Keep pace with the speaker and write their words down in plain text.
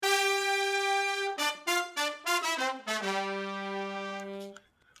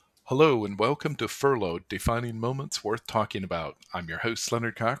Hello and welcome to Furloughed, Defining Moments Worth Talking About. I'm your host,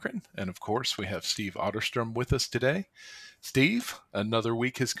 Leonard Cochran, and of course we have Steve Otterstrom with us today. Steve, another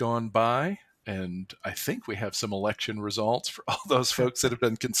week has gone by, and I think we have some election results for all those folks that have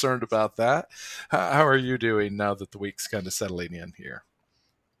been concerned about that. How are you doing now that the week's kind of settling in here?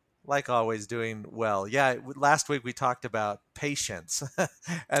 Like always, doing well. Yeah, last week we talked about patience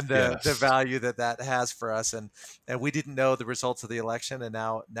and the Yes. value that has for us, and we didn't know the results of the election, and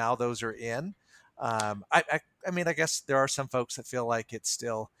now those are in. I mean, I guess there are some folks that feel like it's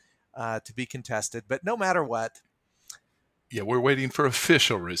still to be contested, but no matter what, Yeah, we're waiting for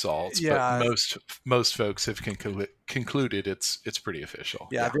official results, but yeah, most folks have concluded it's pretty official.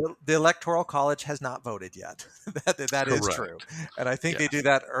 yeah, Yeah, the Electoral College has not voted yet. That is true, correct. and I think they do Yes.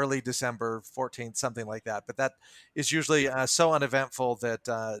 that early December 14th, something like that. But that is usually so uneventful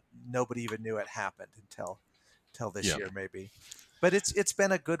that nobody even knew it happened until this Yeah. year, maybe. But it's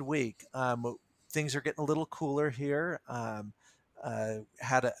been a good week. Things are getting a little cooler here.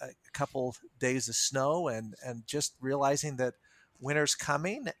 Had a couple days of snow, and just realizing that winter's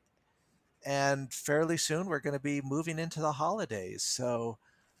coming, and fairly soon we're going to be moving into the holidays. So,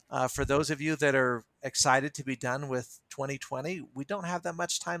 for those of you that are excited to be done with 2020, we don't have that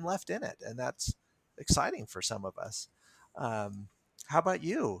much time left in it, and that's exciting for some of us. How about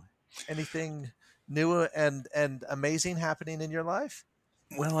you? Anything new and amazing happening in your life?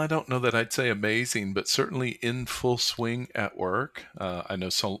 Well, I don't know that I'd say amazing, but certainly in full swing at work. I know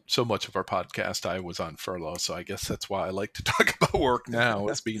so much of our podcast. I was on furlough, so I guess that's why I like to talk about work now,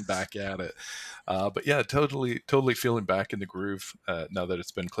 is being back at it. But yeah, totally feeling back in the groove now that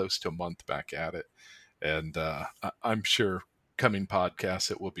it's been close to a month back at it, and I'm sure coming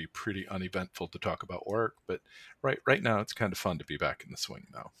podcasts it will be pretty uneventful to talk about work. But right now, it's kind of fun to be back in the swing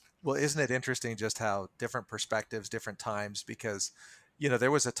now. Well, isn't it interesting just how different perspectives, different times? Because,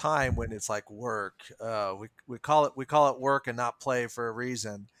 there was a time when it's like work. We call it work and not play for a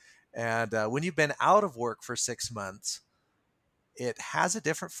reason. And when you've been out of work for 6 months, it has a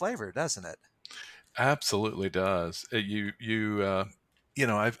different flavor, doesn't it? Absolutely does. I've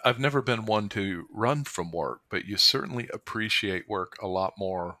never been one to run from work, but you certainly appreciate work a lot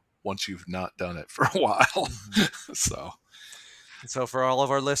more once you've not done it for a while. Mhm. So, And so, for all of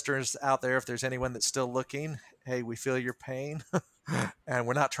our listeners out there, if there's anyone that's still looking, hey, we feel your pain, and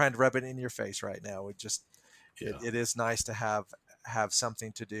we're not trying to rub it in your face right now. It, yeah. it is nice to have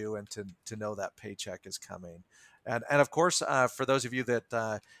something to do and to know that paycheck is coming. And of course, for those of you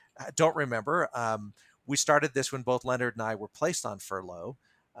that don't remember, we started this when both Leonard and I were placed on furlough.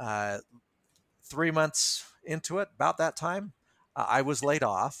 Uh, 3 months into it, about that time, I was laid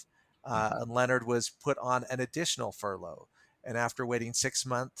off, Hmm. and Leonard was put on an additional furlough. And after waiting 6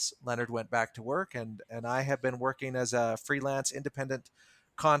 months, Leonard went back to work, and I have been working as a freelance independent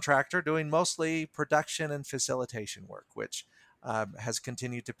contractor, doing mostly production and facilitation work, which has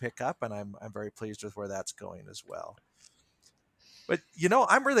continued to pick up, and I'm very pleased with where that's going as well. But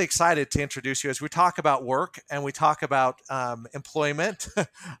I'm really excited to introduce you as we talk about work and we talk about employment.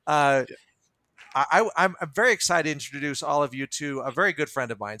 uh, Yeah. I'm very excited to introduce all of you to a very good friend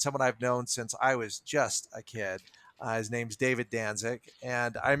of mine, someone I've known since I was just a kid. His name's David Danzig.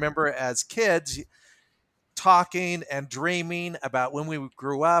 And I remember as kids talking and dreaming about when we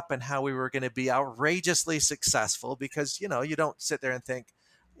grew up and how we were going to be outrageously successful because, you don't sit there and think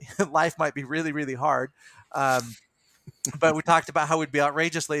life might be really, really hard. But we talked about how we'd be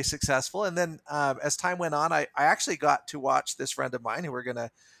outrageously successful. And then as time went on, I actually got to watch this friend of mine who we're going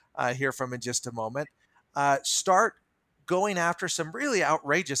to hear from in just a moment start going after some really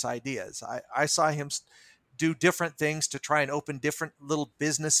outrageous ideas. I saw him do different things to try and open different little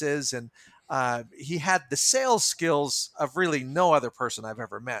businesses. And he had the sales skills of really no other person I've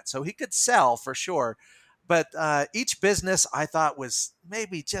ever met. So he could sell for sure. But each business I thought was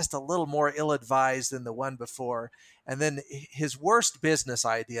maybe just a little more ill advised than the one before. And then his worst business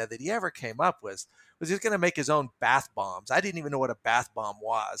idea that he ever came up with was he was going to make his own bath bombs. I didn't even know what a bath bomb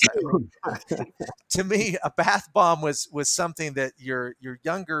was. I mean, to me, a bath bomb was something that your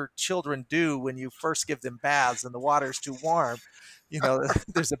younger children do when you first give them baths and the water's too warm.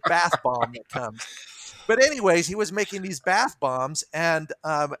 There's a bath bomb that comes. But anyways, he was making these bath bombs, and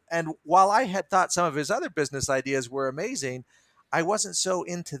while I had thought some of his other business ideas were amazing, I wasn't so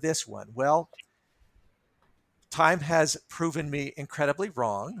into this one. Well, time has proven me incredibly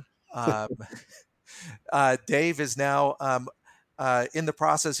wrong. Um, Dave is now in the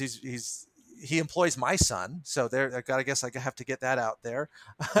process. He employs my son, so there. I guess I have to get that out there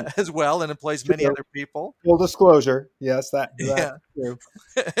as well, and employs many Sure. other people. Full disclosure. Yes, that's Yeah, true.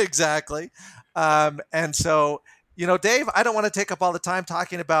 exactly. And so, Dave, I don't want to take up all the time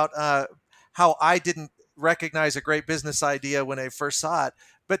talking about how I didn't recognize a great business idea when I first saw it,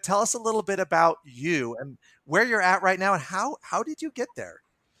 but tell us a little bit about you and where you're at right now and how did you get there?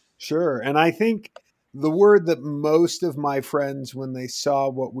 Sure. And I think the word that most of my friends, when they saw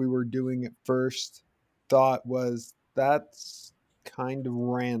what we were doing at first, thought was that's kind of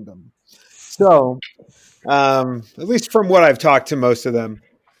random. So, at least from what I've talked to most of them,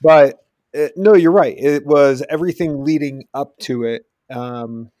 but no, you're right. It was everything leading up to it.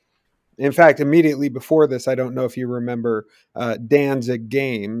 In fact, immediately before this, I don't know if you remember Danzig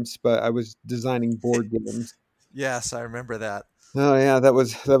games, but I was designing board games. Yes, I remember that. Oh yeah, that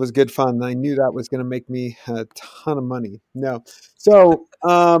was good fun. I knew that was going to make me a ton of money. No, so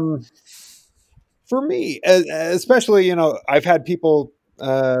for me, especially, I've had people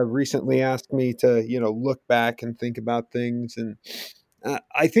recently ask me to, look back and think about things, and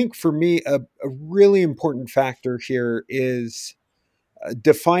I think for me, a really important factor here is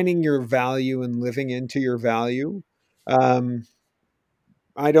defining your value and living into your value. Um,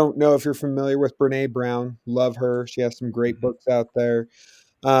 I don't know if you're familiar with Brene Brown. Love her. She has some great Mhm. books out there.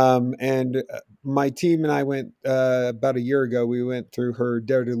 And my team and I went about a year ago. We went through her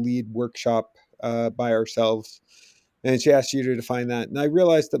Dare to Lead workshop by ourselves, and she asked you to define that. And I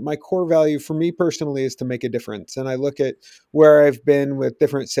realized that my core value for me personally is to make a difference. And I look at where I've been with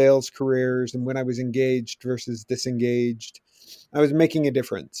different sales careers and when I was engaged versus disengaged. I was making a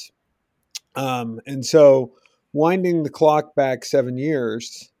difference. And so, winding the clock back 7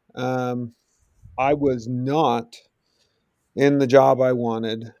 years, I was not in the job I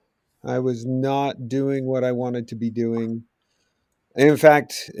wanted. I was not doing what I wanted to be doing. In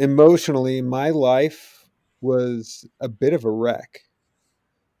fact, emotionally, my life was a bit of a wreck.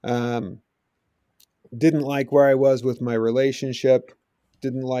 Um, didn't like where I was with my relationship,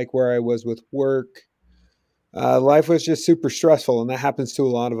 didn't like where I was with work. Life was just super stressful, and that happens to a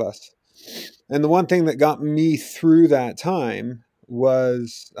lot of us. And the one thing that got me through that time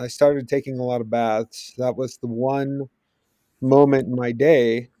was I started taking a lot of baths. That was the one moment in my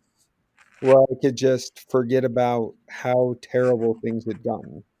day where I could just forget about how terrible things had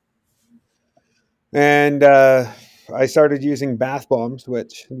gotten. And I started using bath bombs,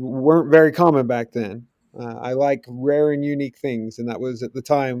 which weren't very common back then. I like rare and unique things, and that was at the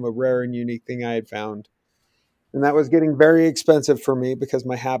time a rare and unique thing I had found. And that was getting very expensive for me because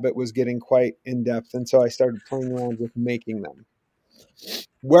my habit was getting quite in depth. And so I started playing around with making them.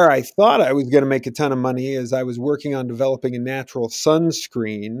 Where I thought I was going to make a ton of money is I was working on developing a natural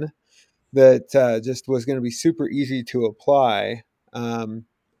sunscreen that just was going to be super easy to apply. Um,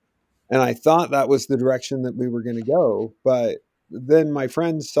 and I thought that was the direction that we were going to go. But then my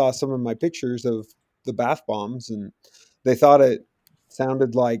friends saw some of my pictures of the bath bombs, and they thought it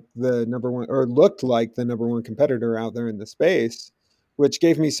sounded like the number one, or looked like the number one competitor out there in the space, which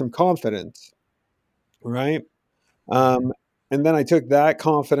gave me some confidence, right? Mhm. Um, and then I took that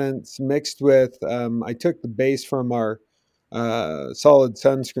confidence mixed with, I took the base from our solid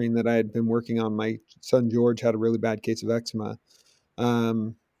sunscreen that I had been working on. My son George had a really bad case of eczema.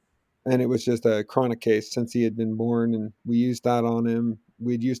 Um, and it was just a chronic case since he had been born. And we used that on him.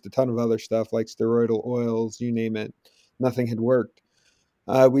 We'd used a ton of other stuff like steroidal oils, you name it. Nothing had worked.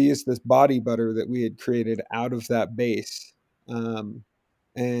 We used this body butter that we had created out of that base, um,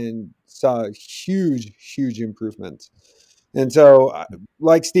 and saw huge, huge improvements. And so,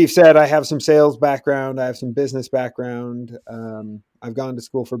 like Steve said, I have some sales background, I have some business background. I've gone to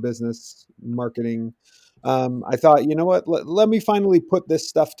school for business marketing. I thought, you know what? Let me finally put this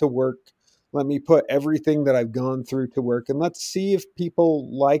stuff to work. Let me put everything that I've gone through to work, and let's see if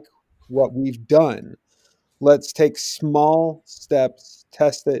people like what we've done. Let's take small steps,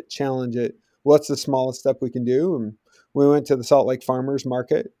 test it, challenge it. What's the smallest step we can do? And we went to the Salt Lake Farmers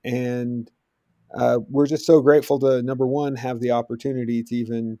Market, and we're just so grateful to, number one, have the opportunity to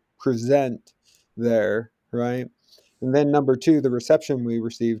even present there, right? And then number two, the reception we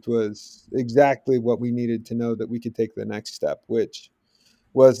received was exactly what we needed to know that we could take the next step, which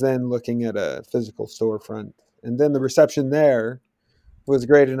was then looking at a physical storefront. And then the reception there was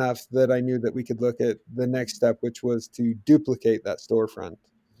great enough that I knew that we could look at the next step, which was to duplicate that storefront.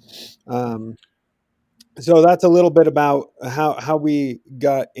 Um, so that's a little bit about how we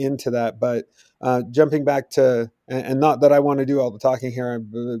got into that. But jumping back to, and not that I want to do all the talking here,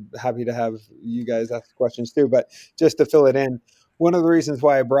 I'm happy to have you guys ask questions too. But just to fill it in, one of the reasons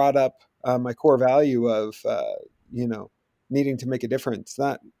why I brought up my core value of you know needing to make a difference,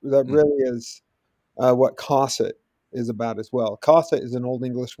 that Mhm. really is what COSIT is about as well. COSIT is an old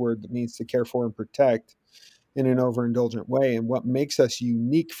English word that means to care for and protect in an overindulgent way. And what makes us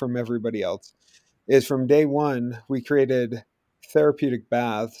unique from everybody else is from day one, we created therapeutic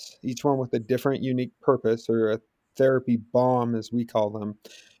baths, each one with a different unique purpose, or a therapy bomb, as we call them,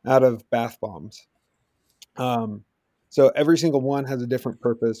 out of bath bombs. Um, so every single one has a different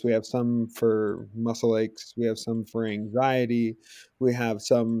purpose. We have some for muscle aches, we have some for anxiety, we have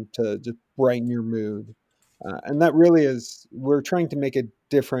some to just brighten your mood. And that really is, we're trying to make a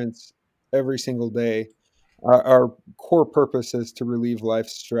difference every single day. Our core purpose is to relieve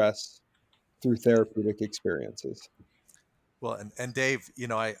life's stress through therapeutic experiences. Well, and Dave,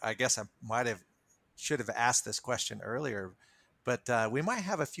 I guess I might have should have asked this question earlier, but we might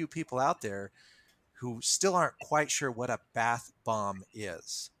have a few people out there who still aren't quite sure what a bath bomb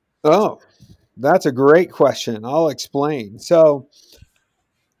is. Oh, that's a great question. I'll explain. So,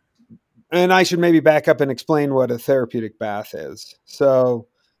 and I should maybe back up and explain what a therapeutic bath is. So,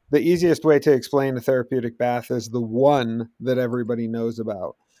 the easiest way to explain a therapeutic bath is the one that everybody knows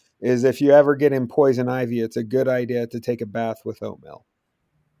about. Is if you ever get in poison ivy, it's a good idea to take a bath with oatmeal,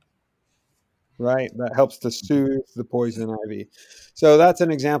 right? That helps to soothe the poison ivy. So that's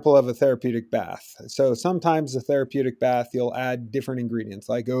an example of a therapeutic bath. So sometimes the therapeutic bath, you'll add different ingredients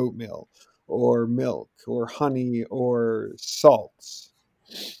like oatmeal or milk or honey or salts.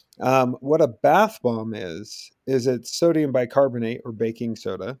 What a bath bomb is it's sodium bicarbonate or baking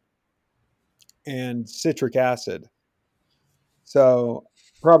soda and citric acid. So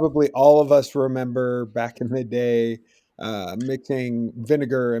probably all of us remember back in the day mixing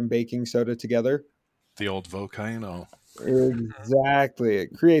vinegar and baking soda together. The old volcano. Exactly.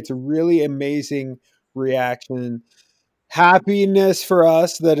 It creates a really amazing reaction. Happiness for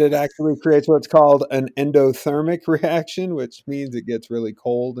us that it actually creates what's called an endothermic reaction, which means it gets really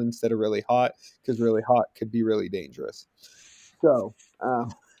cold instead of really hot, because really hot could be really dangerous. So,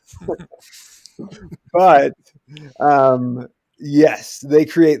 but um, yes, they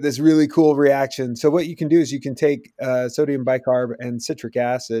create this really cool reaction. So what you can do is you can take sodium bicarb and citric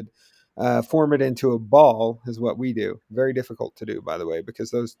acid, form it into a ball, is what we do. Very difficult to do, by the way,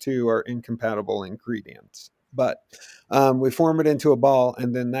 because those two are incompatible ingredients. But we form it into a ball,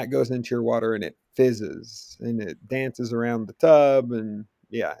 and then that goes into your water, and it fizzes and it dances around the tub, and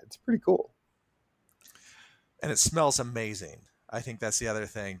yeah, it's pretty cool. And it smells amazing. I think that's the other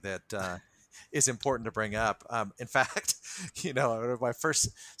thing that is important to bring up. In fact, when I first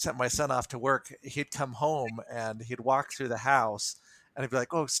sent my son off to work, he'd come home and he'd walk through the house and I'd be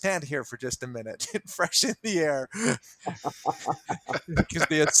like, "Oh, stand here for just a minute and freshen the air," because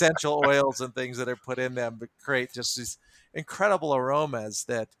the essential oils and things that are put in them create just these incredible aromas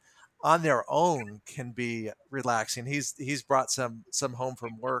that on their own can be relaxing. He's brought some home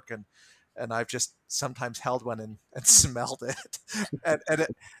from work, and I've just sometimes held one and smelled it. And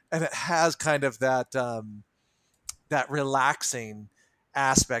it has kind of that relaxing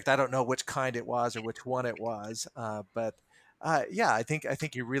aspect. I don't know which kind it was or which one it was, but yeah, I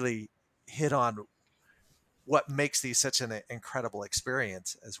think you really hit on what makes these such an incredible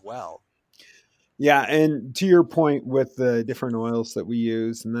experience as well. Yeah, and to your point with the different oils that we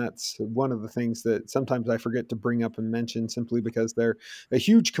use, and that's one of the things that sometimes I forget to bring up and mention simply because they're a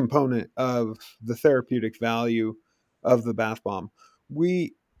huge component of the therapeutic value of the bath bomb.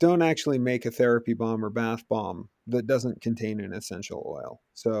 We don't actually make a therapy bomb or bath bomb that doesn't contain an essential oil.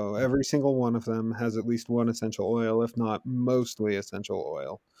 So every single one of them has at least one essential oil, if not mostly essential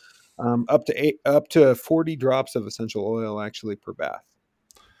oil. Up to 40 drops of essential oil actually per bath.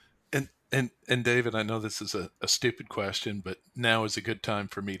 And David, I know this is a stupid question, but now is a good time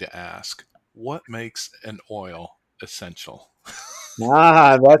for me to ask: what makes an oil essential?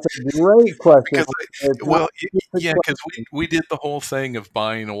 Ah, that's a great question. Because It's not well, a stupid yeah, because question. we did the whole thing of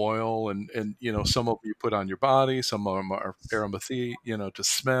buying oil, and some of them you put on your body, some of them are aromathy, to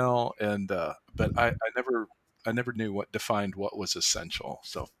smell, and but I never knew what defined what was essential.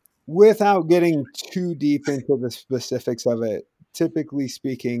 So Without getting too deep into the specifics of it, typically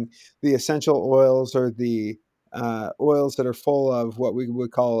speaking, the essential oils are the oils that are full of what we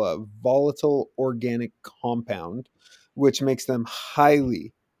would call a volatile organic compound, which makes them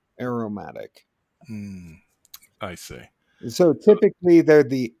highly aromatic. hmm, I see. So So typically, they're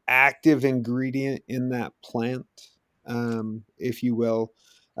the active ingredient in that plant, if you will.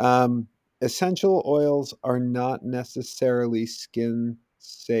 Um, Essential oils are not necessarily skin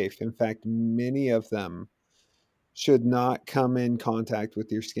safe. In fact, many of them should not come in contact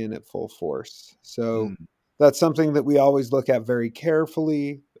with your skin at full force. So mm, that's something that we always look at very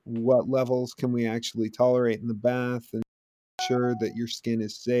carefully. What levels can we actually tolerate in the bath and ensure that your skin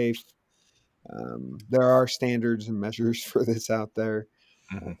is safe? There are standards and measures for this out there.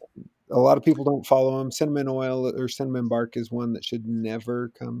 mhm. A lot of people don't follow them. Cinnamon oil or cinnamon bark is one that should never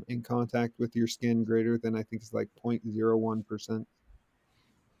come in contact with your skin greater than I think it's like 0.01%.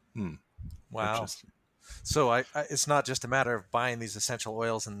 Hmm. Wow. Interesting. So it's not just a matter of buying these essential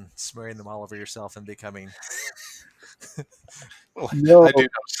oils and smearing them all over yourself and becoming. Well, I do No, know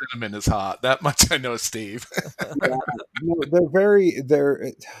cinnamon is hot. That much I know, Steve. yeah, no,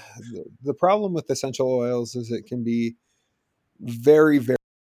 they're the problem with essential oils is it can be very, very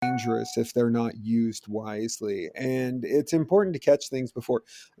dangerous if they're not used wisely. And it's important to catch things before.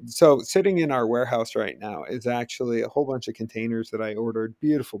 So, sitting in our warehouse right now is actually a whole bunch of containers that I ordered.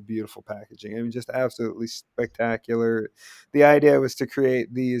 Beautiful, beautiful packaging. I mean, just absolutely spectacular. The idea was to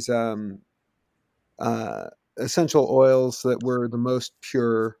create these uh, essential oils that were the most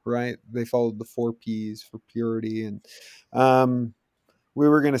pure, right? They followed the 4 P's for purity. And um, we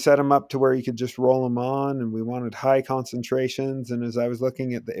were going to set them up to where you could just roll them on, and we wanted high concentrations. And as I was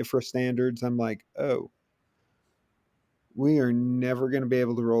looking at the IFRA standards, I'm like, oh, we are never going to be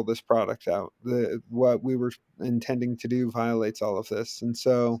able to roll this product out. What we were intending to do violates all of this, and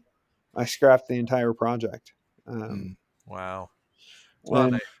so I scrapped the entire project. Hmm. Wow. Well,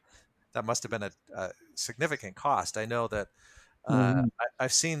 and And that must have been a significant cost. I know that mhm,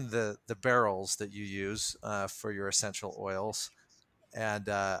 I've seen the barrels that you use for your essential oils, and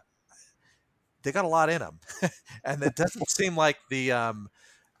they got a lot in them. And it doesn't seem like the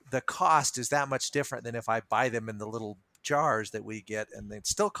cost is that much different than if I buy them in the little jars that we get, and they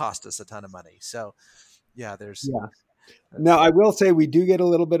still cost us a ton of money. So yeah, there's yeah. Now, that's I will say we do get a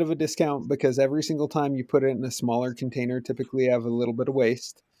little bit of a discount because every single time you put it in a smaller container, typically you have a little bit of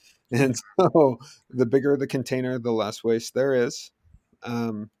waste. And so the bigger the container, the less waste there is.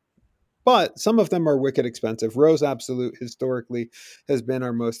 Um, but some of them are wicked expensive. Rose Absolute historically has been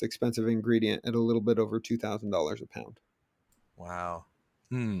our most expensive ingredient at a little bit over $2,000 a pound. wow.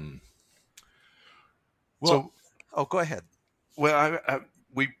 Hmm. Well, So, oh, go ahead. well,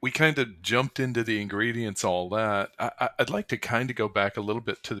 we kind of jumped into the ingredients, all that. I'd like to kind of go back a little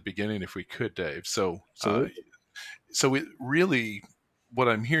bit to the beginning, if we could, Dave. Absolutely. So it really, what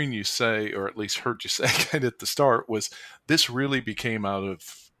I'm hearing you say, or at least heard you say, kind of at the start, was this really became out of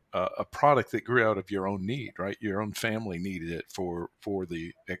a product that grew out of your own need, right? Your own family needed it for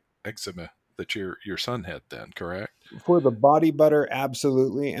the eczema that your son had. Then, correct? For the body butter,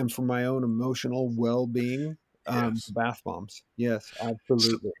 absolutely. And for my own emotional well being, Yes. bath bombs. Yes, So,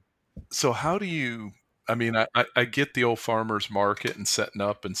 absolutely. so how do you? I mean, I get the old farmers market and setting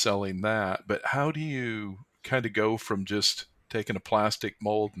up and selling that, but how do you kind of go from just taking a plastic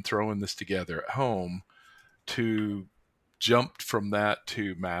mold and throwing this together at home to jumped from that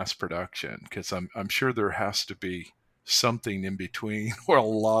to mass production? Because I'm sure there has to be something in between or a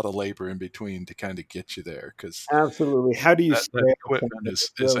lot of labor in between to kind of get you there, because Absolutely. How do you that scale equipment something? is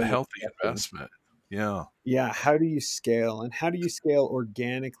It's is a really the healthy question. investment. Yeah. Yeah, how do you scale? And how do you scale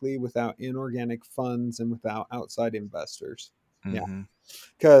organically without inorganic funds and without outside investors? Yeah, Hmm.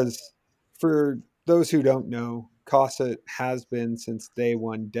 because for those who don't know, Casa has been since day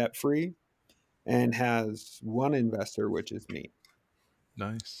one debt free and has one investor, which is me.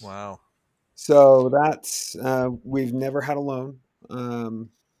 Nice. Wow. So that's we've never had a loan. Um,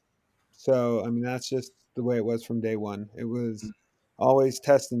 so I mean that's just the way it was from day one. It was always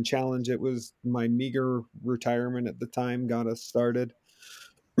test and challenge. It was my meager retirement at the time got us started.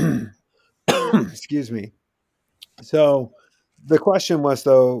 Excuse me. So the question was,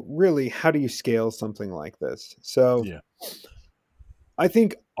 though, really, how do you scale something like this? So Yeah. I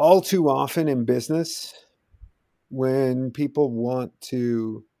think all too often in business, when people want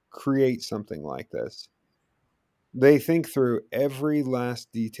to create something like this, they think through every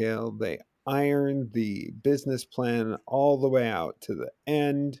last detail. They iron the business plan all the way out to the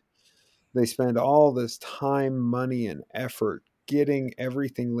end. They spend all this time, money, and effort getting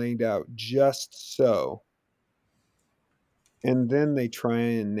everything laid out just so, and then they try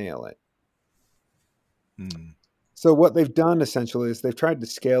and nail it. Mm. So what they've done essentially is they've tried to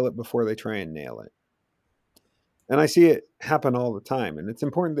scale it before they try and nail it. And I see it happen all the time. And it's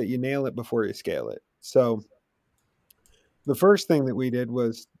important that you nail it before you scale it. So the first thing that we did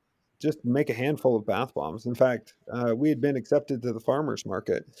was just make a handful of bath bombs. In fact, we had been accepted to the farmers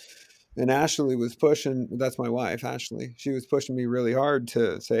market. And Ashley was pushing, that's my wife, Ashley. She was pushing me really hard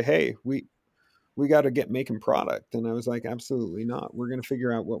to say, hey, we got to get making product. And I was like, absolutely not. We're going to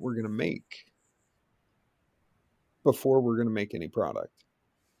figure out what we're going to make before we're going to make any product.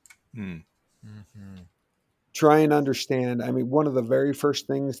 Mm. Hmm. Try and understand. I mean, one of the very first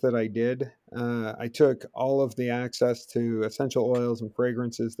things that I did, I took all of the access to essential oils and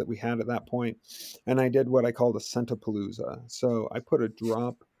fragrances that we had at that point, and I did what I called a scentapalooza. So I put a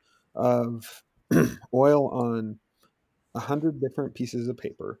drop of oil on 100 different pieces of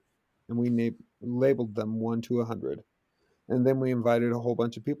paper, and we labeled them 1 to 100. And then we invited a whole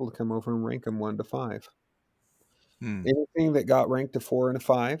bunch of people to come over and rank them 1 to 5. Hmm. Anything that got ranked a 4 and a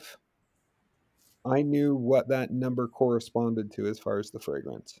 5, I knew what that number corresponded to as far as the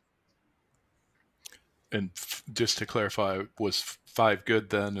fragrance. And just to clarify, was five good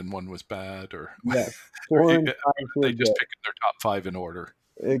then, and one was bad, or Yes, four and fives were they just good. picking their top five in order?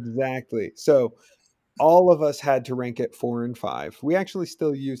 Exactly. So all of us had to rank it 4 and 5. We actually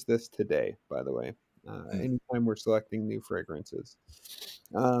still use this today, by the way, Hmm. anytime we're selecting new fragrances.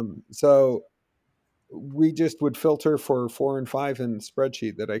 So we just would filter for 4 and 5 in the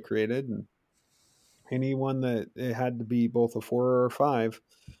spreadsheet that I created, and anyone that it had to be both a 4 or a 5.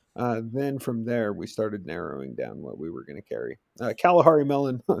 Then from there, we started narrowing down what we were going to carry. Kalahari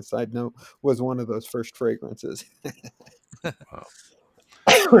Melon, side note, was one of those first fragrances. Wow.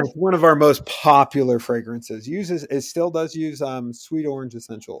 One of our most popular fragrances. It still does use sweet orange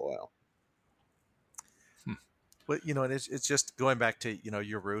essential oil. Hmm. But and it's just going back to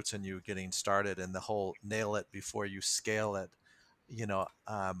your roots and you getting started and the whole nail it before you scale it. You know,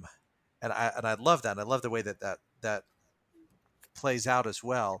 and I love that. I love the way that plays out as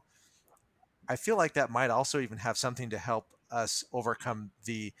well. I feel like that might also even have something to help us overcome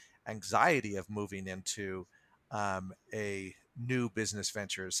the anxiety of moving into a new business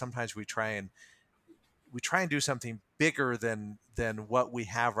venture. Sometimes we try and do something bigger than what we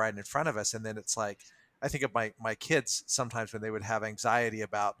have right in front of us, and then it's like I think of my kids sometimes when they would have anxiety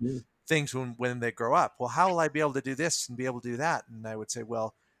about Mm. things when they grow up. Well, how will I be able to do this and be able to do that? And I would say,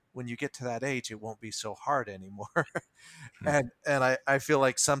 well, when you get to that age, it won't be so hard anymore. Hmm. And I feel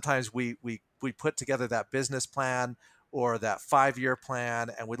like sometimes we put together that business plan or that 5 year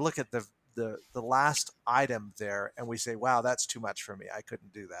plan, and we look at the last item there and we say, wow, that's too much for me, I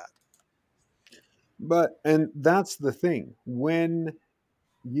couldn't do that. And that's the thing. When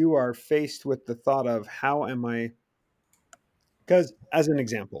you are faced with the thought of how am I, because as an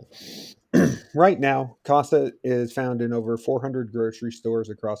example, right now, Casa is found in over 400 grocery stores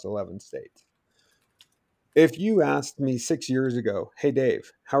across 11 states. If you asked me 6 years ago, hey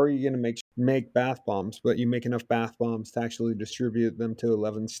Dave, how are you going to make bath bombs, but you make enough bath bombs to actually distribute them to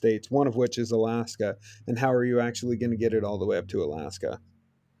 11 states, one of which is Alaska, and how are you actually going to get it all the way up to Alaska?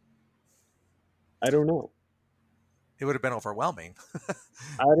 I don't know. It would have been overwhelming.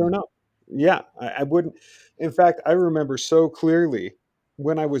 I don't know. Yeah, I wouldn't. In fact, I remember so clearly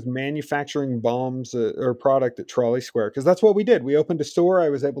when I was manufacturing bombs or product at Trolley Square, because that's what we did. We opened a store. I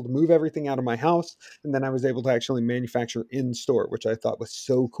was able to move everything out of my house, and then I was able to actually manufacture in store, which I thought was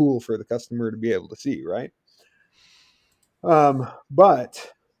so cool for the customer to be able to see, right?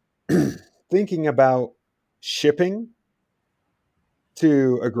 But thinking about shipping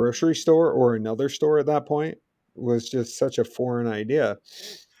to a grocery store or another store at that point was just such a foreign idea.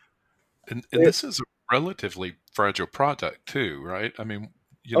 And It, this is a relatively fragile product too, right? I mean,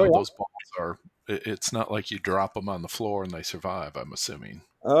 oh yeah. those bombs are. It's not like you drop them on the floor and they survive. I'm assuming.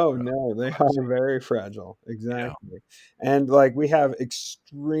 Oh Uh, no, they I've are seen. very fragile. Yeah. Exactly. And like we have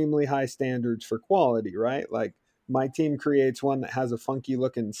extremely high standards for quality, right? Like my team creates one that has a funky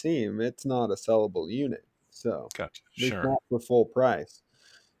looking seam. It's not a sellable unit. So Gotcha. at least Sure. not for full price.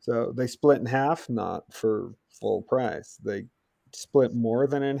 So they split in half, not for full price. They split more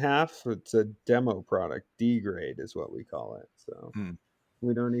than in half. It's a demo product. D grade is what we call it. So Hmm.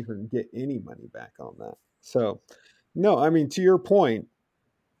 we don't even get any money back on that. So no, I mean, to your point,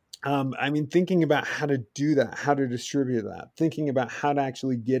 I mean, thinking about how to do that, how to distribute that, thinking about how to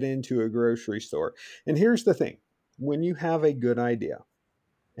actually get into a grocery store. And here's the thing, when you have a good idea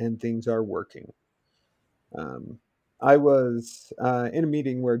and things are working, um, I was in a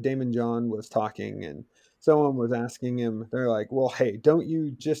meeting where Damon John was talking, and someone was asking him, they're like, well, hey, don't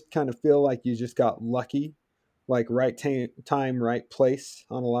you just kind of feel like you just got lucky, like time, right place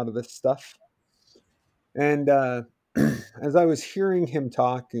on a lot of this stuff? And as I was hearing him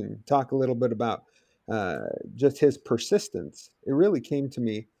talk and talk a little bit about uh, just his persistence, it really came to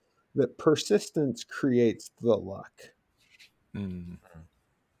me that persistence creates the luck, Hmm.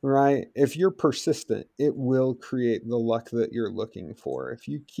 right? If you're persistent, it will create the luck that you're looking for. If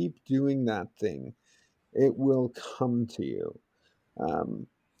you keep doing that thing, it will come to you. Um,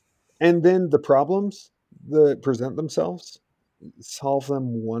 and then the problems that present themselves, solve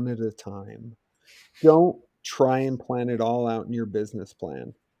them one at a time. Don't try and plan it all out in your business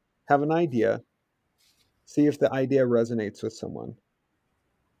plan. Have an idea, see if the idea resonates with someone.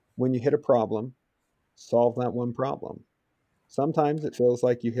 When you hit a problem, solve that one problem. Sometimes it feels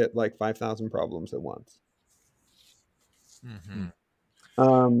like you hit like 5,000 problems at once. Mm-hmm. Hmm.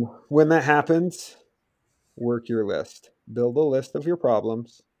 When that happens, work your list. Build a list of your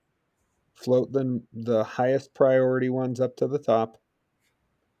problems. Float the highest priority ones up to the top,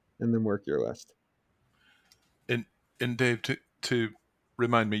 and then work your list. And and Dave, to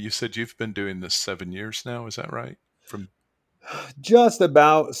remind me, you said you've been doing this 7 years now. Is that right? From Just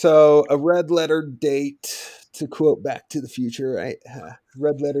about. So, a red letter date, to quote Back to the Future, right?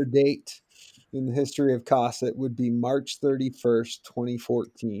 Red letter date in the history of CASA would be March 31st,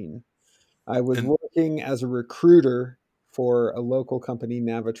 2014. I was and working as a recruiter for a local company,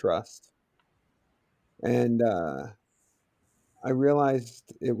 Navitrust, and I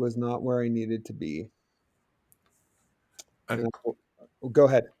realized it was not where I needed to be. I'm And go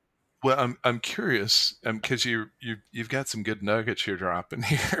ahead. well, I'm curious because you've got some good nuggets you're dropping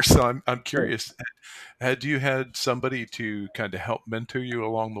here. So I'm Sure. curious. Had you had somebody to kind of help mentor you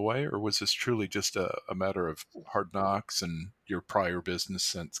along the way, or was this truly just a matter of hard knocks and your prior business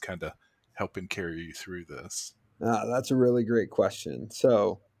sense kind of helping carry you through this? That's a really great question.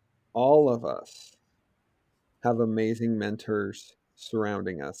 So, all of us have amazing mentors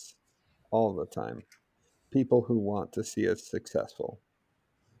surrounding us all the time, people who want to see us successful.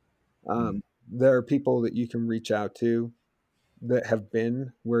 Mm, There are people that you can reach out to that have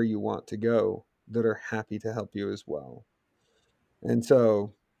been where you want to go that are happy to help you as well. And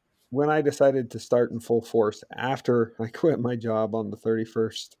so, when I decided to start in full force after I quit my job on the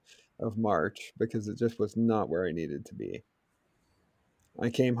 31st of March because it just was not where I needed to be, I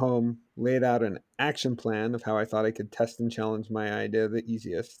came home, laid out an action plan of how I thought I could test and challenge my idea the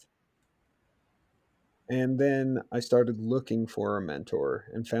easiest. And then I started looking for a mentor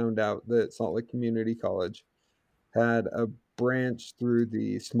and found out that Salt Lake Community College had a branch through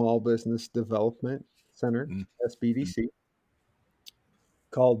the Small Business Development Center, mm, mm. SBDC,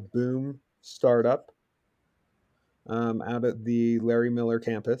 called Boom Startup, out at the Larry Miller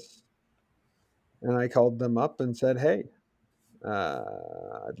campus. And I called them up and said, hey,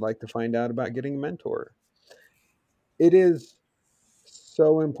 I'd like to find out about getting a mentor. It is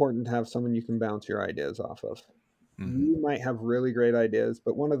so important to have someone you can bounce your ideas off of. Hmm. You might have really great ideas,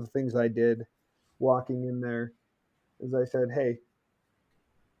 but one of the things I did walking in there is I said, hey,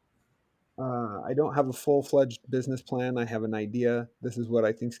 I don't have a full fledged business plan. I have an idea. This is what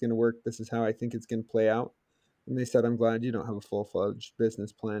I think is going to work. This is how I think it's going to play out. And they said, I'm glad you don't have a full fledged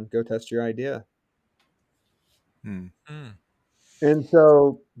business plan. Go test your idea. Mm. Mm. And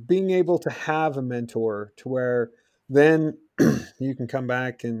so being able to have a mentor to where then you can come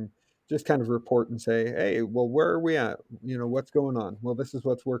back and just kind of report and say, hey, well, where are we at? What's going on? Well, this is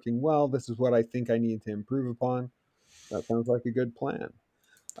what's working well. This is what I think I need to improve upon. That sounds like a good plan.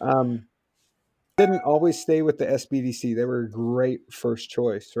 Um, didn't always stay with the SBDC. They were a great first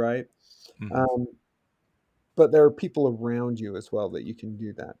choice, right? Hmm. Um, but there are people around you as well that you can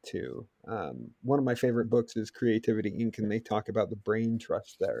do that too. One of my favorite books is Creativity Inc., and they talk about the brain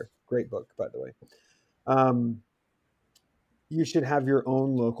trust there. Great book, by the way. Um, you should have your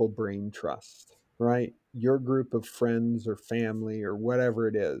own local brain trust, right? Your group of friends or family or whatever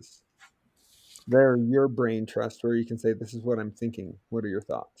it is. They're your brain trust where you can say, this is what I'm thinking. What are your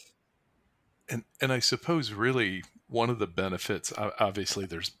thoughts? And I suppose really one of the benefits, obviously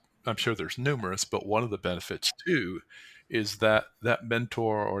I'm sure there's numerous, but one of the benefits too is that that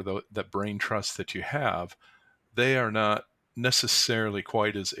mentor or that brain trust that you have, they are not necessarily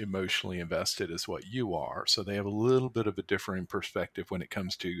quite as emotionally invested as what you are. So they have a little bit of a differing perspective when it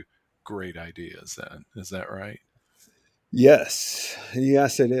comes to great ideas then. Is that right? Yes,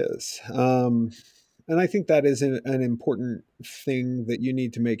 yes, it is. And I think that is an important thing that you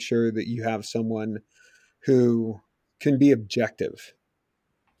need to make sure that you have someone who can be objective.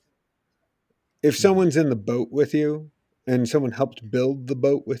 If Mm-hmm. someone's in the boat with you and someone helped build the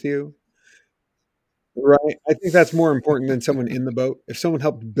boat with you, right? I think that's more important than someone in the boat. If someone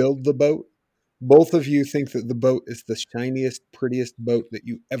helped build the boat, both of you think that the boat is the shiniest, prettiest boat that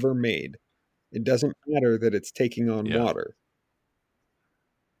you ever made. It doesn't matter that it's taking on Yeah. water.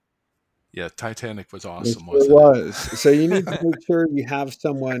 Yeah. Titanic was It awesome, sure wasn't it? was. So you need to make sure you have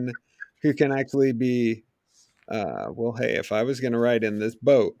someone who can actually be, well, hey, if I was going to ride in this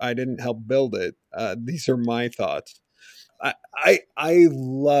boat, I didn't help build it. These are my thoughts. I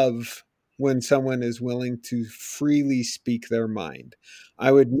love when someone is willing to freely speak their mind.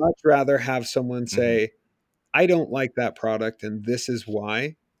 I would much rather have someone Hmm. say, I don't like that product and this is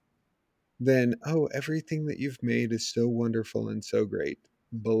why, than, oh, everything that you've made is so wonderful and so great.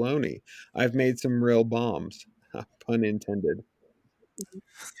 Baloney. I've made some real bombs, pun intended.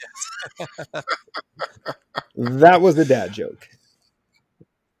 That was a dad joke.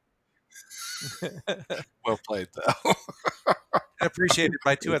 Well played, though. and appreciated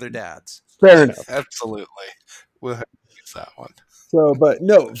by two other dads. Fair enough. Absolutely. We'll have to use that one. So, but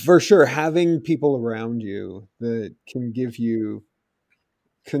no, for sure, having people around you that can give you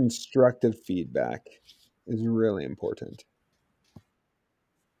constructive feedback is really important.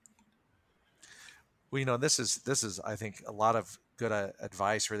 Well, this is I think a lot of good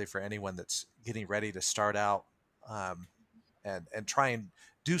advice really for anyone that's getting ready to start out, um, and try and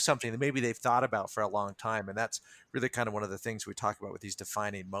do something that maybe they've thought about for a long time. And that's really kind of one of the things we talk about with these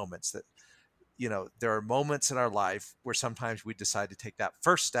defining moments. That there are moments in our life where sometimes we decide to take that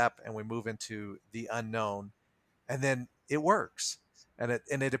first step and we move into the unknown, and then it works, and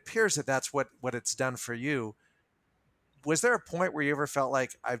it appears that that's what it's done for you. Was there a point where you ever felt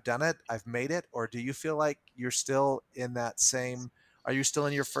like I've done it, I've made it, or do you feel like you're still in that same? Are you still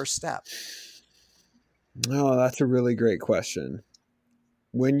in your first step? Oh, that's a really great question.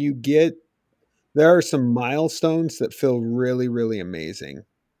 When you get, there are some milestones that feel really, really amazing,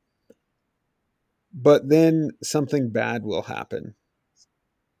 but then something bad will happen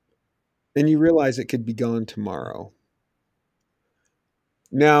and you realize it could be gone tomorrow.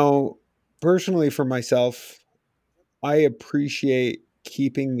 Now, personally, for myself, I appreciate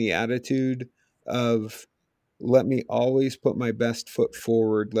keeping the attitude of let me always put my best foot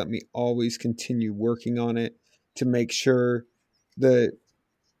forward. Let me always continue working on it to make sure that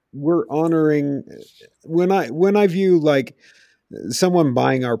we're honoring when I view like someone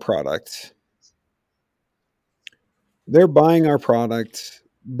buying our product, they're buying our product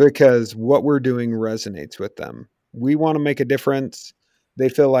because what we're doing resonates with them. We want to make a difference. They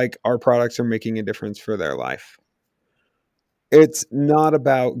feel like our products are making a difference for their life. It's not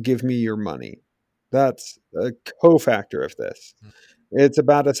about give me your money. That's a cofactor of this. It's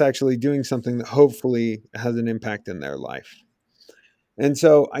about us actually doing something that hopefully has an impact in their life. And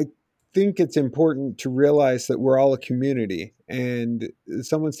so I think it's important to realize that we're all a community and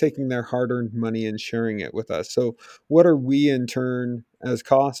someone's taking their hard earned money and sharing it with us. So, what are we in turn as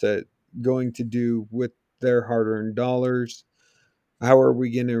COSET going to do with their hard earned dollars? How are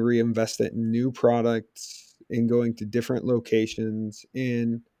we going to reinvest it in new products, in going to different locations,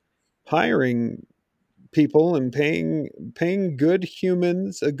 in hiring people and paying good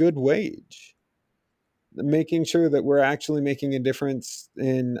humans a good wage, making sure that we're actually making a difference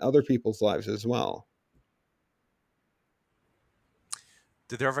in other people's lives as well.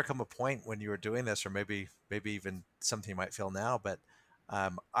 Did there ever come a point when you were doing this, or maybe even something you might feel now, but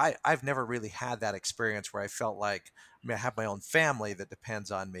I've never really had that experience where I felt like, I mean, I have my own family that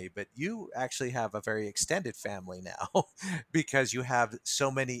depends on me, but you actually have a very extended family now because you have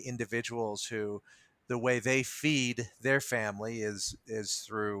so many individuals who the way they feed their family is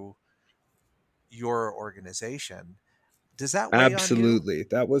through your organization. Does that weigh on you? Absolutely.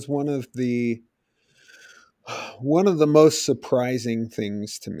 That was one of the most surprising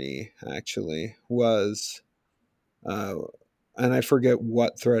things to me actually was uh and I forget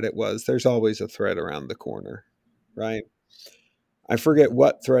what thread it was. There's always a thread around the corner, right? I forget Mhm.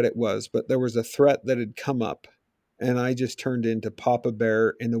 what threat it was, but there was a threat that had come up, and I just turned into Papa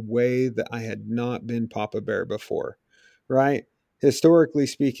Bear in a way that I had not been Papa Bear before, right? Historically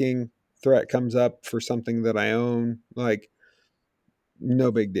speaking, threat comes up for something that I own, like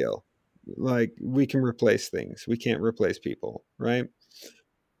no big deal. Like we can replace things, we can't replace people, right?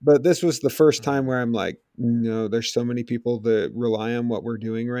 But this was the first time Mhm. where I'm like, no, there's so many people that rely on what we're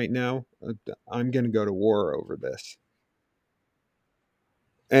doing right now. I'm going to go to war over this.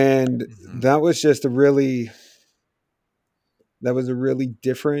 And Mhm. that was a really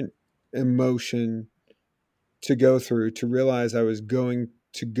different emotion to go through, to realize I was going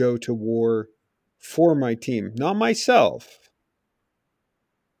to go to war for my team, not myself,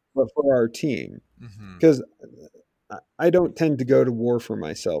 but for our team. Mhm. Because I don't tend to go to war for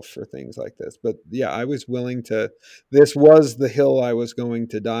myself for things like this. But yeah, I was willing to, this was the hill I was going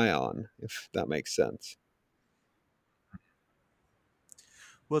to die on, if that makes sense.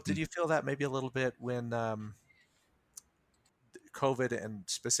 Well, did you feel that maybe a little bit when COVID and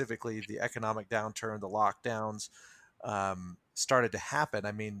specifically the economic downturn, the lockdowns started to happen?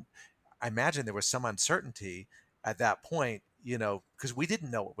 I mean, I imagine there was some uncertainty at that point, because we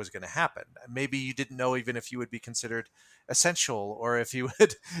didn't know what was going to happen. Maybe you didn't know even if you would be considered essential or if you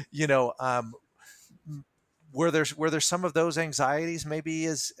would, you know, um, were there some of those anxieties maybe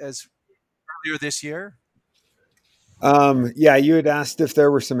as earlier this year? Yeah, you had asked if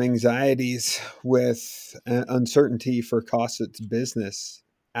there were some anxieties with uncertainty for Cosset's business.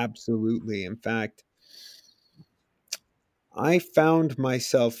 Absolutely. In fact, I found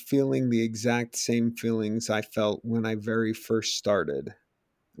myself feeling the exact same feelings I felt when I very first started.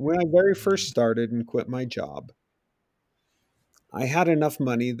 When I very first Mhm. started and quit my job, I had enough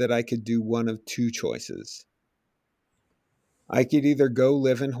money that I could do one of two choices. I could either go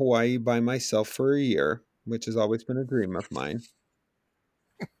live in Hawaii by myself for a year, which has always been a dream of mine,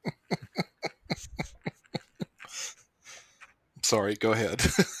 Sorry, go ahead.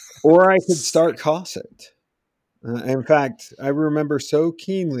 or I could start Cosset. In fact, I remember so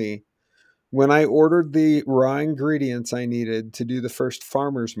keenly when I ordered the raw ingredients I needed to do the first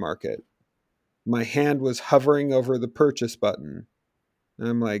farmer's market. My hand was hovering over the purchase button. And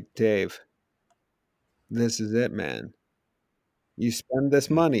I'm like, Dave, this is it, man. You spend this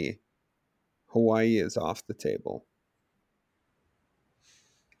Hmm. money, Hawaii is off the table.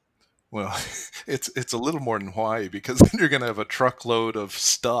 Well, it's a little more than Hawaii because then you're going to have a truckload of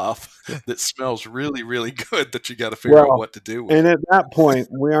stuff that smells really, really good that you got to figure out Well, what to do with. and at that point,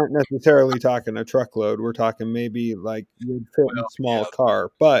 we aren't necessarily talking a truckload. We're talking maybe like you'd fit in a small Yeah,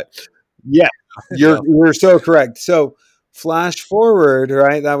 car. But yeah, you're yeah. you're so correct. So flash forward,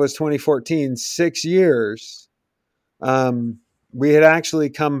 right? That was 2014, 6 years. Um, we had actually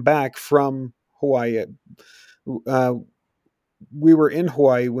come back from Hawaii. Uh, we were in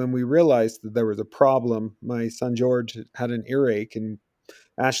Hawaii when we realized that there was a problem. My son George had an earache, and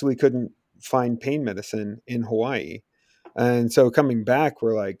Ashley couldn't find pain medicine in Hawaii. And so coming back,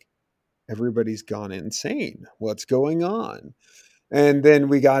 we're like, everybody's gone insane. What's going on? And then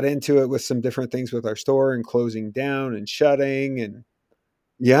we got into it with some different things with our store and closing down and shutting. And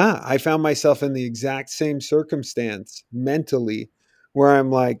yeah, I found myself in the exact same circumstance mentally where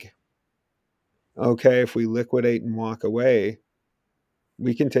I'm like, okay, if we liquidate and walk away,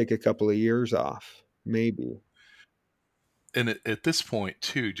 we can take a couple of years off, maybe. And at this point,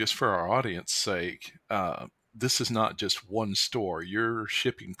 too, just for our audience sake, this is not just one store. You're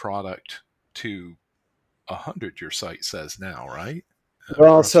shipping product to 100, your site says now, right?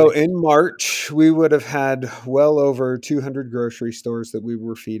 Well, so Roughly. in March, we would have had well over 200 grocery stores that we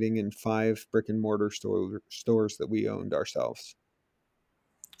were feeding and five brick and mortar stores that we owned ourselves.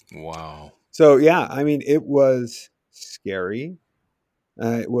 Wow. So, yeah, I mean, it was scary.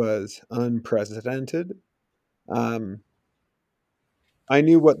 It was unprecedented. Um, I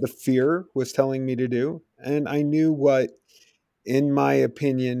knew what the fear was telling me to do, and I knew what, in my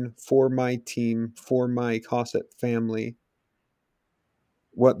opinion, for my team, for my Cosset family,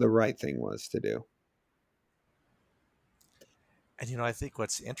 what the right thing was to do. And I think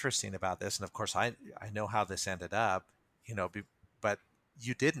what's interesting about this, and of course, I know how this ended up, but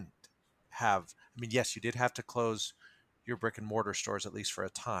you didn't have. I mean, yes, you did have to close your brick and mortar stores at least for a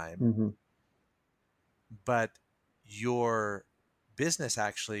time, Hmm. but your business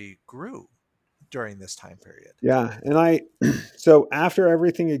actually grew during this time period. Yeah, and so after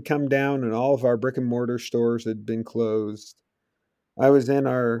everything had come down and all of our brick and mortar stores had been closed, I was in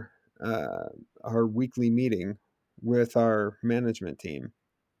uh, our weekly meeting with our management team,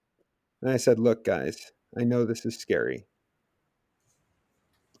 and I said, "Look, guys, I know this is scary.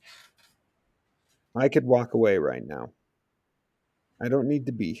 I could walk away right now. I don't need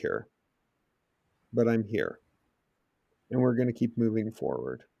to be here, but I'm here, and we're going to keep moving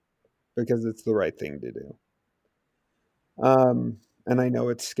forward because it's the right thing to do. And I know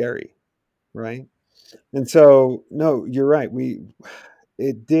it's scary, right? And so, no, you're right.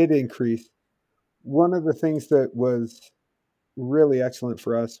 It did increase. One of the things that was really excellent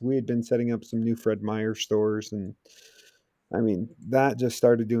for us, we had been setting up some new Fred Meyer stores, and I mean that just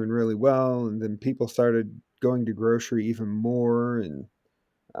started doing really well, and then people started going to grocery even more, and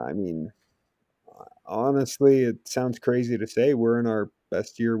I mean honestly, it sounds crazy to say we're in our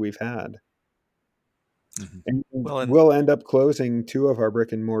best year we've had. Hmm. And Well, and we'll end up closing two of our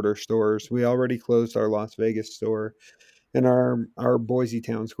brick and mortar stores. We already closed our Las Vegas store and our Boise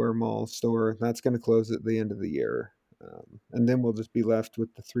Town Square Mall store. That's going to close at the end of the year, and then we'll just be left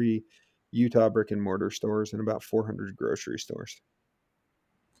with the three Utah brick and mortar stores and about 400 grocery stores.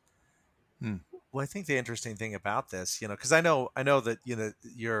 Hmm. Well, I think the interesting thing about this, because I know that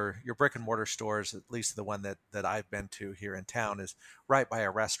your brick and mortar stores, at least the one that I've been to here in town, is right by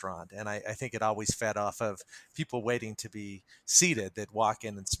a restaurant, and I think it always fed off of people waiting to be seated that walk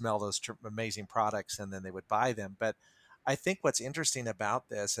in and smell those amazing products, and then they would buy them. But I think what's interesting about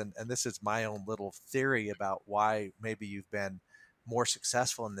this, and this is my own little theory about why maybe you've been more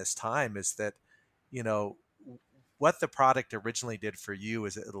successful in this time, is that you know what the product originally did for you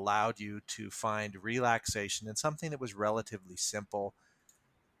is it allowed you to find relaxation in something that was relatively simple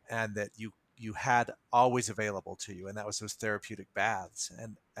and that you had always available to you, and that was those therapeutic baths.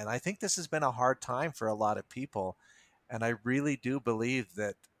 And I think this has been a hard time for a lot of people, and I really do believe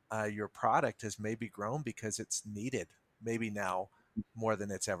that your product has maybe grown because it's needed, maybe now more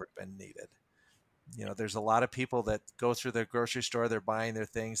than it's ever been needed. There's a lot of people that go through their grocery store, they're buying their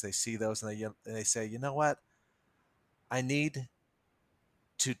things, they see those, and they say, you know what, I need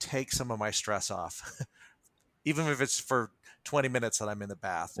to take some of my stress off, even if it's for 20 minutes that I'm in the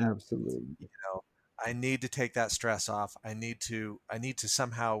bath. Absolutely. You know, I need to take that stress off. I need to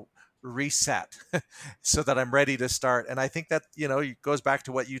somehow reset so that I'm ready to start. And I think that, it goes back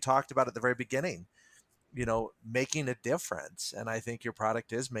to what you talked about at the very beginning, making a difference. And I think your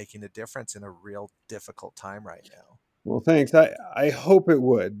product is making a difference in a real difficult time right now. Well, thanks. I hope it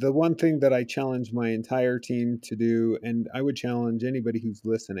would. The one thing that I challenge my entire team to do, and I would challenge anybody who's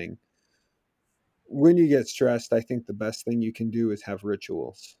listening, when you get stressed, I think the best thing you can do is have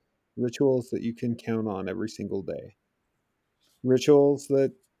rituals. Rituals that you can count on every single day. Rituals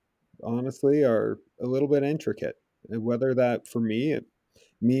that honestly are a little bit intricate. And whether that for me, it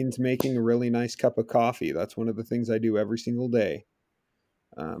means making a really nice cup of coffee. That's one of the things I do every single day.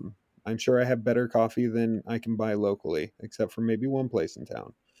 Um, I'm sure I have better coffee than I can buy locally, except for maybe one place in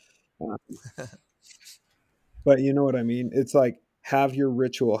town. Uh, but you know what I mean? It's like have your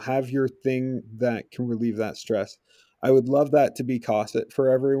ritual, have your thing that can relieve that stress. I would love that to be COSIT for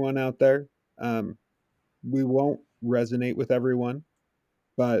everyone out there. Um, we won't resonate with everyone,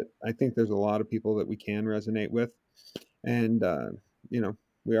 but I think there's a lot of people that we can resonate with. And, you know,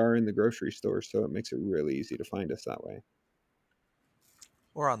 we are in the grocery store, so it makes it really easy to find us that way.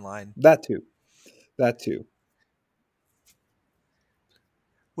 Or online. That too. That too.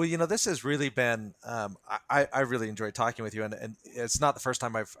 Well, this has really been. I really enjoyed talking with you, and it's not the first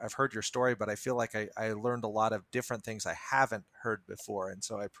time I've heard your story, but I feel like I learned a lot of different things I haven't heard before, and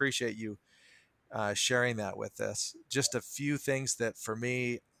so I appreciate you sharing that with us. Just a few things that for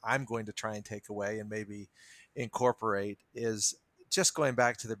me, I'm going to try and take away and maybe incorporate is just going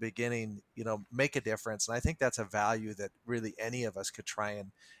back to the beginning, make a difference. And I think that's a value that really any of us could try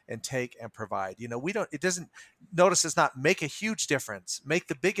and take and provide. It doesn't, notice it's not make a huge difference, make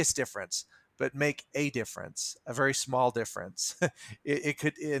the biggest difference, but make a difference, a very small difference. It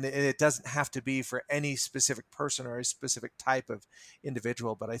could, and it doesn't have to be for any specific person or a specific type of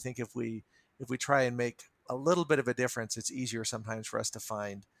individual. But I think if we try and make a little bit of a difference, it's easier sometimes for us to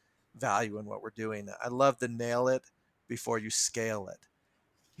find value in what we're doing. I love the nail it before you scale it.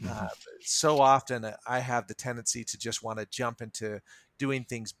 Uh, Mhm. so often I have the tendency to just want to jump into doing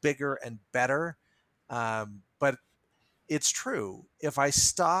things bigger and better. But it's true. If I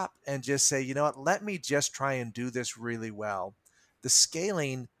stop and just say, you know what, let me just try and do this really well, the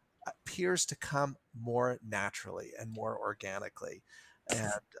scaling appears to come more naturally and more organically.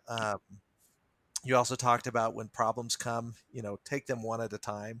 And you also talked about when problems come, take them one at a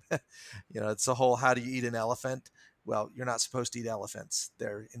time. It's the whole how do you eat an elephant? Well, you're not supposed to eat elephants,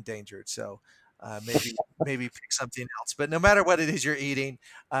 they're endangered. So maybe pick something else. But no matter what it is you're eating,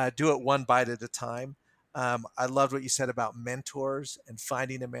 do it one bite at a time. I loved what you said about mentors and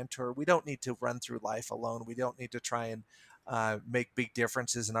finding a mentor. We don't need to run through life alone. We don't need to try and make big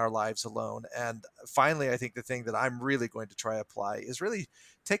differences in our lives alone. And finally, I think the thing that I'm really going to try apply is really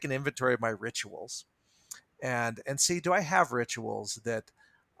take an inventory of my rituals and see, do I have rituals that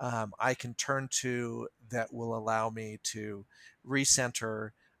I can turn to that will allow me to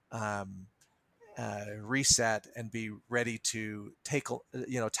recenter, um, reset, and be ready to tackle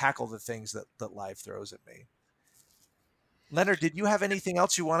the things that life throws at me. Leonard, did you have anything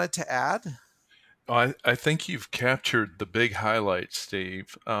else you wanted to add? Oh, I think you've captured the big highlights,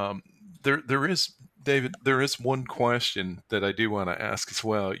 Steve. There is, David, there is one question that I do want to ask as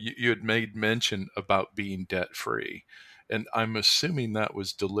well. You had made mention about being debt free, and I'm assuming that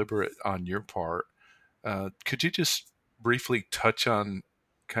was deliberate on your part. Could you just briefly touch on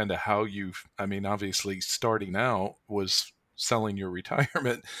kind of how you've, I mean, obviously starting out was selling your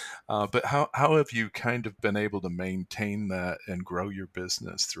retirement, but how have you kind of been able to maintain that and grow your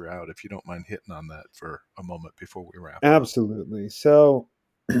business throughout, if you don't mind hitting on that for a moment before we wrap up? Absolutely. So,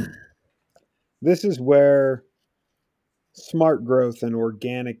 this is where smart growth and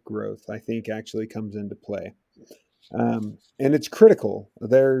organic growth, I think, actually comes into play. And it's critical.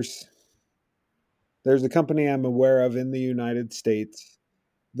 There's a company I'm aware of in the United States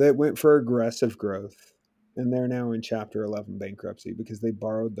that went for aggressive growth, and they're now in Chapter 11 bankruptcy because they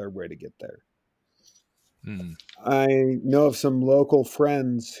borrowed their way to get there. Hmm. I know of some local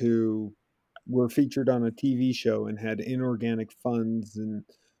friends who were featured on a TV show and had inorganic funds and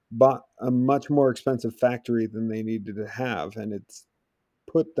bought a much more expensive factory than they needed to have, and it's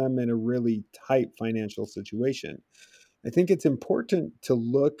put them in a really tight financial situation. I think it's important to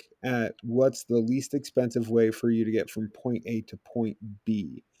look at what's the least expensive way for you to get from point A to point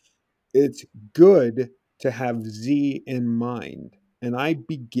B. It's good to have Z in mind. And I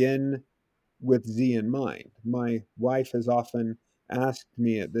begin with Z in mind. My wife has often asked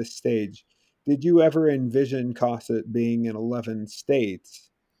me at this stage, did you ever envision Cosset being in 11 states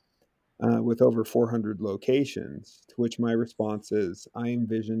with over 400 locations? To which my response is, I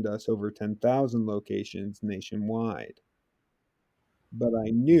envisioned us over 10,000 locations nationwide. But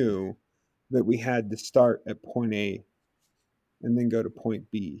I knew that we had to start at point A and then go to point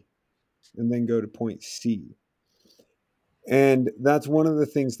B and then go to point C. And that's one of the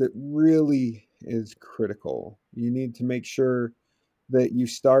things that really is critical. You need to make sure that you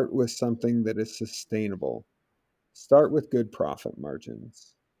start with something that is sustainable. Start with good profit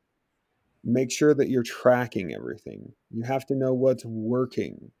margins. Make sure that you're tracking everything. You have to know what's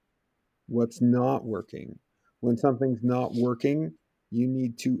working, what's not working. When something's not working, you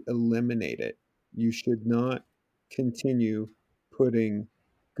need to eliminate it. You should not continue putting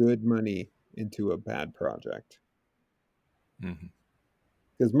good money into a bad project Mm-hmm.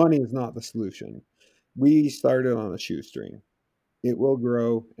 because money is not the solution. We started on a shoestring. It will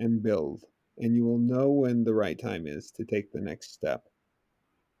grow and build, and you will know when the right time is to take the next step.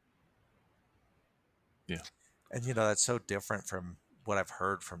 Yeah. And that's so different from what I've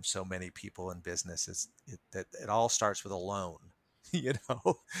heard from so many people in business is that it all starts with a loan. you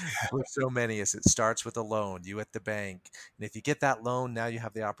know, for so many is it starts with a loan, you at the bank. And if you get that loan, now you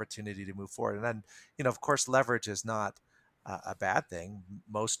have the opportunity to move forward. And then, of course, leverage is not a bad thing.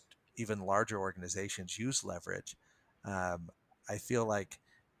 Most even larger organizations use leverage. Um, I feel like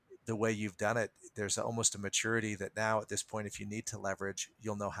the way you've done it, there's almost a maturity that now at this point, if you need to leverage,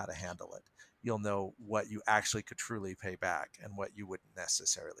 you'll know how to handle it. You'll know what you actually could truly pay back and what you wouldn't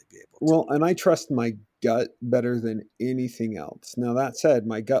necessarily be able to. Well, and I trust my gut better than anything else. Now, that said,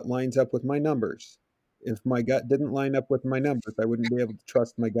 my gut lines up with my numbers. If my gut didn't line up with my numbers, I wouldn't be able to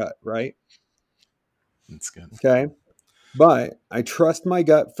trust my gut, right? That's good. Okay. But I trust my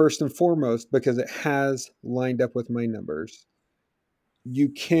gut first and foremost because it has lined up with my numbers. You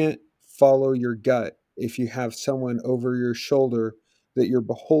can't follow your gut if you have someone over your shoulder that you're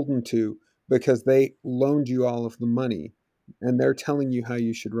beholden to because they loaned you all of the money and they're telling you how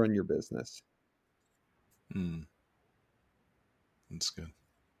you should run your business. Mm, that's good.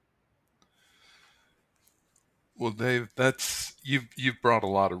 Well, Dave, that's you've brought a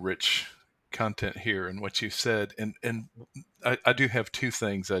lot of rich content here in what you said, and I do have two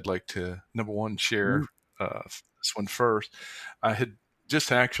things I'd like to number one share. Mm. This one first. I had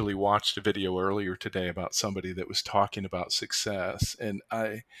just actually watched a video earlier today about somebody that was talking about success, and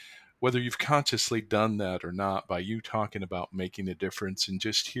I whether you've consciously done that or not, by you talking about making a difference and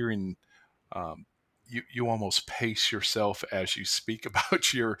just hearing you almost pace yourself as you speak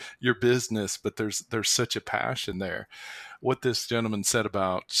about your business, but there's such a passion there. What this gentleman said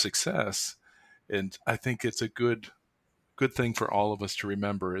about success, and I think it's a good thing for all of us to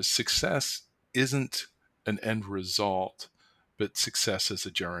remember, is success isn't an end result, but success is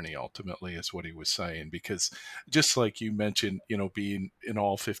a journey, ultimately, is what he was saying. Because just like you mentioned, being in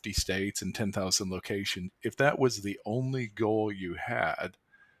all 50 states and 10,000 locations, if that was the only goal you had,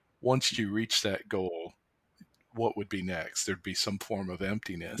 once you reach that goal, what would be next? There'd be some form of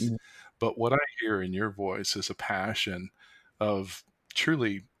emptiness. Mm. But what I hear in your voice is a passion of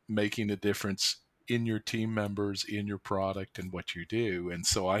truly making a difference in your team members, in your product, and what you do. And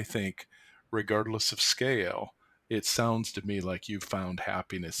so I think, regardless of scale, it sounds to me like you've found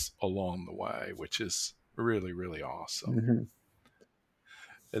happiness along the way, which is really, really awesome. Mm-hmm.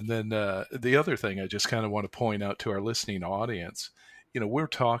 And then the other thing I just kind of want to point out to our listening audience, we're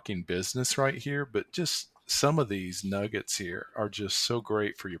talking business right here, but just some of these nuggets here are just so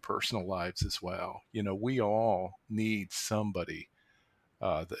great for your personal lives as well. We all need somebody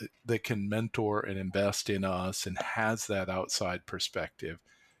that can mentor and invest in us and has that outside perspective,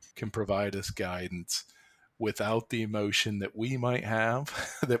 can provide us guidance without the emotion that we might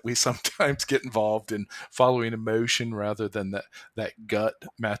have, that we sometimes get involved in following emotion rather than that gut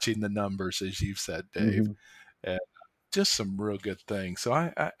matching the numbers, as you've said, Dave. Mm-hmm. And just some real good things. So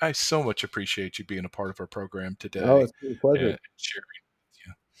I so much appreciate you being a part of our program Oh, today it's been a pleasure. and sharing with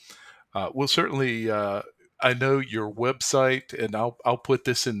you. We'll certainly, I know your website, and I'll put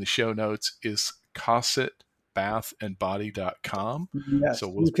this in the show notes, is CossetBathAndBody.com. Yes, So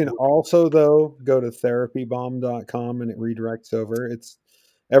we'll, you can we'll also though go to therapybomb.com and it redirects over. It's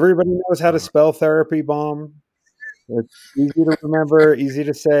everybody knows how to uh, spell therapy bomb. It's easy to remember, easy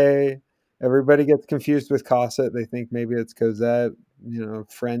to say. Everybody gets confused with Cosset. They think maybe it's Cosette,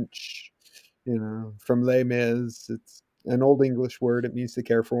 French, from Les Mis. It's an old English word. It means to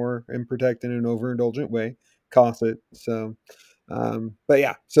care for and protect in an overindulgent way. Cosset. So, but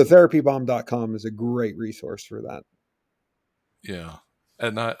yeah, so therapybomb.com is a great resource for that. yeah.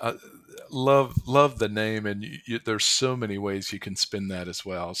 And I love the name, and there's so many ways you can spin that as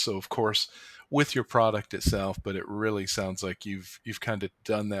well. So of course, with your product itself, but it really sounds like you've kind of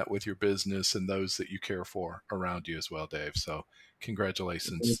done that with your business and those that you care for around you as well, Dave. So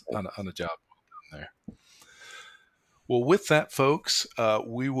congratulations on a job well done there. Well, with that, folks,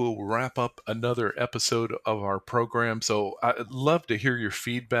 we will wrap up another episode of our program. So I'd love to hear your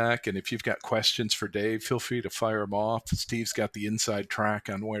feedback. And if you've got questions for Dave, feel free to fire them off. Steve's got the inside track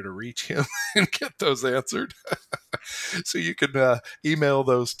on where to reach him and get those answered. So you can email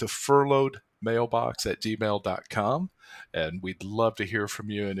those to furloughedmailbox@gmail.com. And we'd love to hear from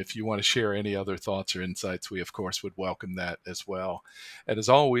you. And if you want to share any other thoughts or insights, we, of course, would welcome that as well. And as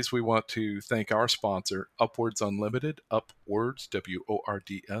always, we want to thank our sponsor, Upwards Unlimited, Upwards,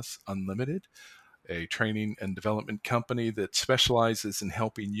 WORDS Unlimited, a training and development company that specializes in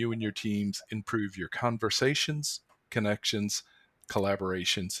helping you and your teams improve your conversations, connections,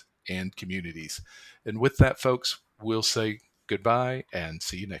 collaborations, and communities. And with that, folks, we'll say goodbye and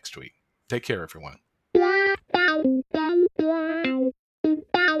see you next week. Take care, everyone.